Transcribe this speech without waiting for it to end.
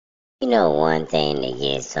You know, one thing that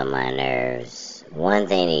gets on my nerves, one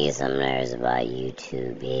thing that gets on my nerves about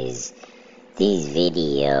YouTube is these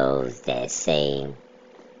videos that say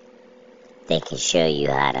they can show you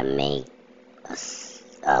how to make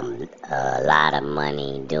a lot of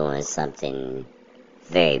money doing something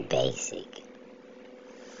very basic.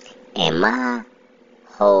 And my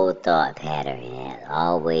whole thought pattern has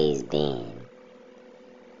always been,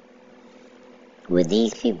 with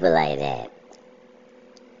these people like that,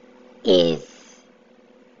 if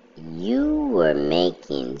you were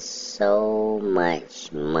making so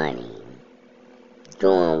much money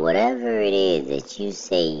doing whatever it is that you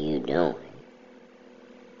say you doing,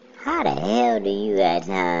 how the hell do you got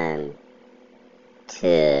time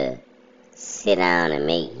to sit down and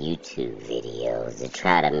make YouTube videos, to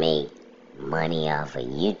try to make money off of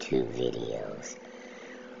YouTube videos?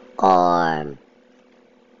 Or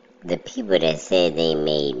the people that said they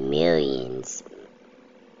made millions,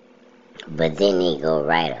 but then they go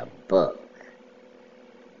write a book,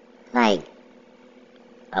 like,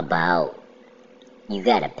 about, you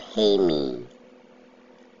gotta pay me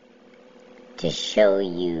to show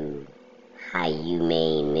you how you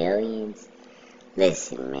made millions?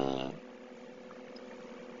 Listen, man,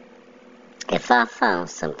 if I found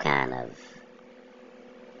some kind of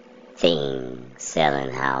thing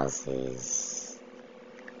selling houses,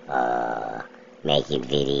 making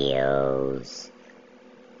videos,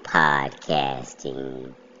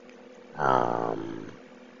 podcasting,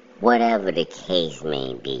 whatever the case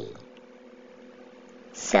may be,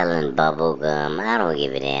 selling bubble gum, I don't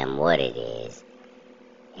give a damn what it is,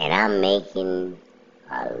 and I'm making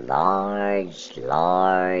a large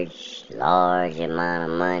amount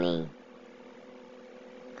of money,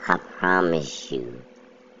 I promise you,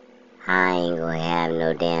 I ain't gonna have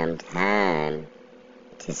no damn time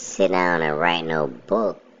to sit down and write no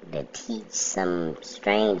book to teach some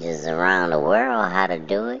strangers around the world how to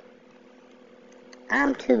do it.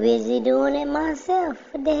 I'm too busy doing it myself.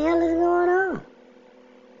 What the hell is going on?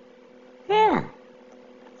 Yeah.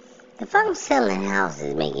 If I'm selling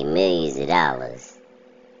houses making millions of dollars,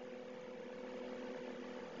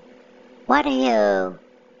 why the hell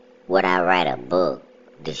would I write a book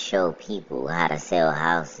to show people how to sell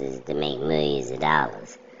houses to make millions of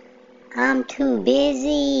dollars? I'm too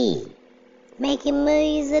busy making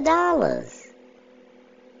millions of dollars.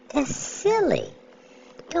 That's silly.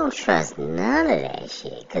 Don't trust none of that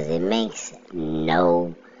shit, because it makes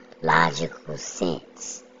no logical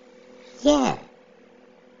sense. Yeah,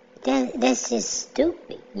 that's just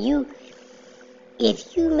stupid.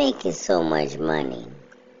 If you making so much money,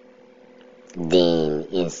 then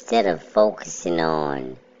instead of focusing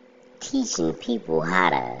on teaching people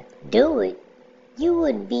how to do it, you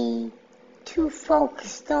would be too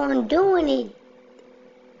focused on doing it.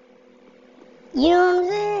 You know what I'm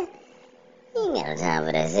saying? You ain't got no time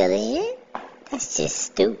for that silly shit. That's just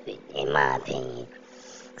stupid, in my opinion.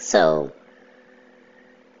 So,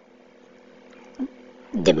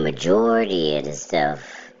 the majority of the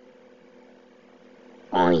stuff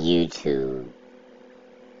on YouTube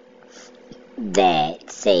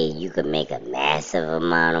that say you could make a massive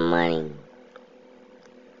amount of money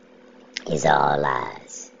is all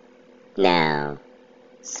lies. Now,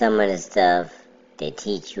 some of the stuff that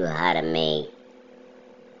teach you how to make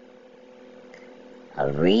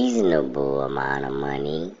a reasonable amount of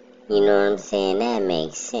money, you know what I'm saying, that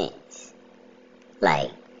makes sense.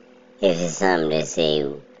 Like, if it's something that say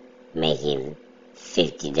making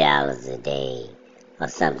 $50 a day or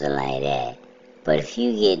something like that. But if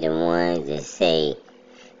you get the ones that say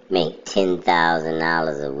make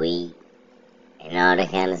 $10,000 a week and all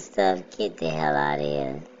that kind of stuff, get the hell out of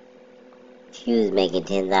here. If you was making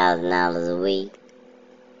 $10,000 a week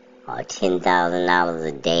or $10,000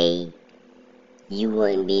 a day, you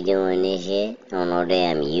wouldn't be doing this shit on no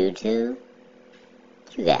damn YouTube.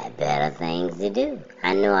 You got better things to do.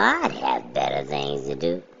 I know I'd have better things to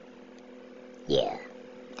do. Yeah,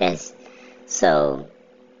 so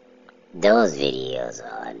those videos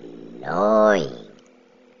are annoying.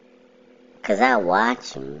 Cause I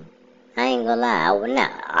watch them. I ain't gonna lie,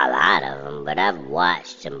 not a lot of them, but I've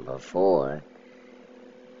watched them before.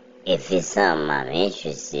 If it's something I'm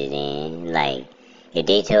interested in, like if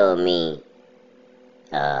they told me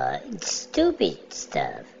stupid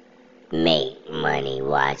stuff, make money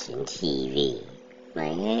watching TV.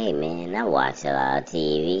 Like, hey man, I watch a lot of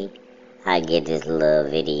TV. I get this little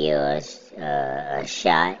video a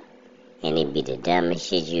shot, and it be the dumbest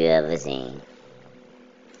shit you ever seen.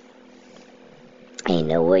 Ain't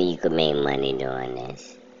no way you could make money doing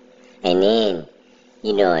this. And then,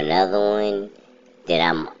 you know, another one that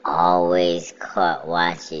I'm always caught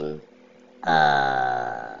watching,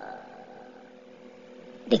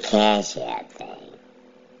 the Cash App thing.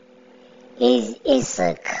 It's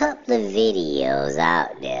a couple of videos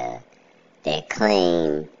out there that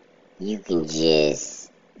claim you can just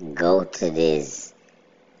go to this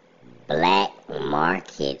black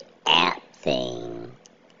market app thing,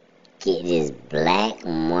 get this black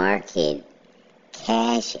market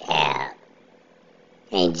Cash App,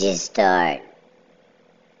 and just start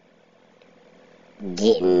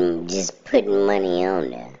just putting money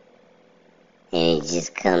on there, and it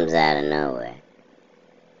just comes out of nowhere.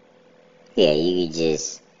 Yeah, you could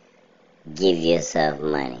just give yourself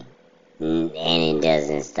money, and it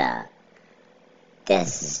doesn't stop.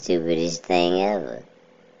 That's the stupidest thing ever.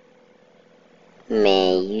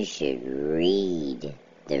 Man, you should read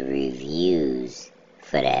the reviews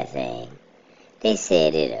for that thing. They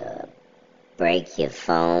said it'll break your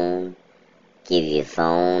phone, give your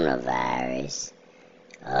phone a virus.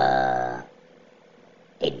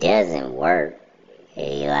 It doesn't work.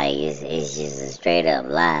 It's just a straight up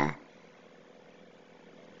lie.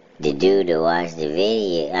 The dude to watch the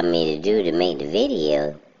video, the dude to make the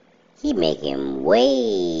video, he making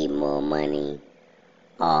way more money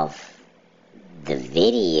off the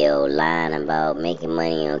video line about making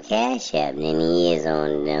money on Cash App than he is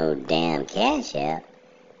on no damn Cash App,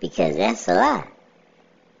 because that's a lie.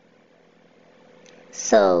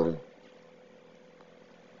 So,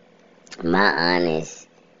 my honest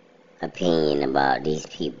opinion about these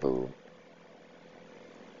people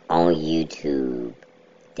on YouTube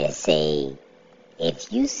that say,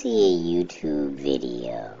 if you see a YouTube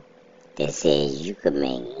video that says you could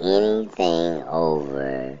make anything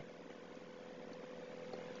over,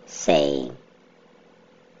 say,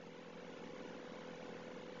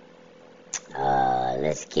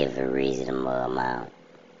 let's give a reasonable amount,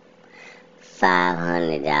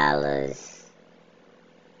 $500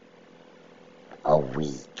 a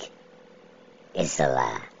week, it's a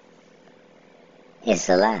lie. It's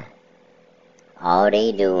a lie. All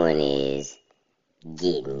they doing is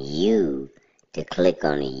getting you to click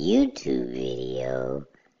on a YouTube video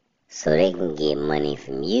so they can get money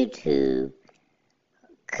from YouTube,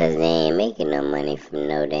 because they ain't making no money from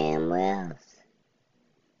no damn well else.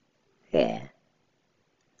 Yeah.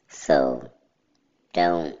 So,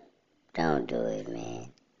 don't do it,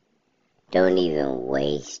 man. Don't even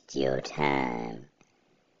waste your time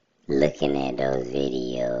looking at those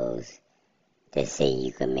videos that say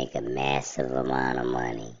you can make a massive amount of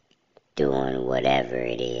money doing whatever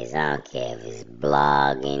it is. I don't care if it's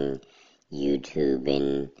blogging,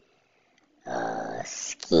 YouTubing,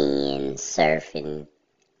 skiing, surfing,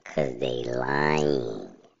 because they lying.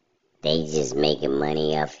 They just making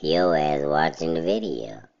money off your ass watching the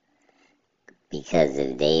video. Because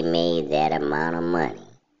if they made that amount of money,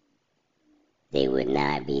 they would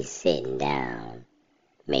not be sitting down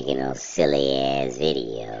making no silly ass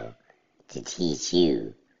video to teach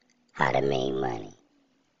you how to make money.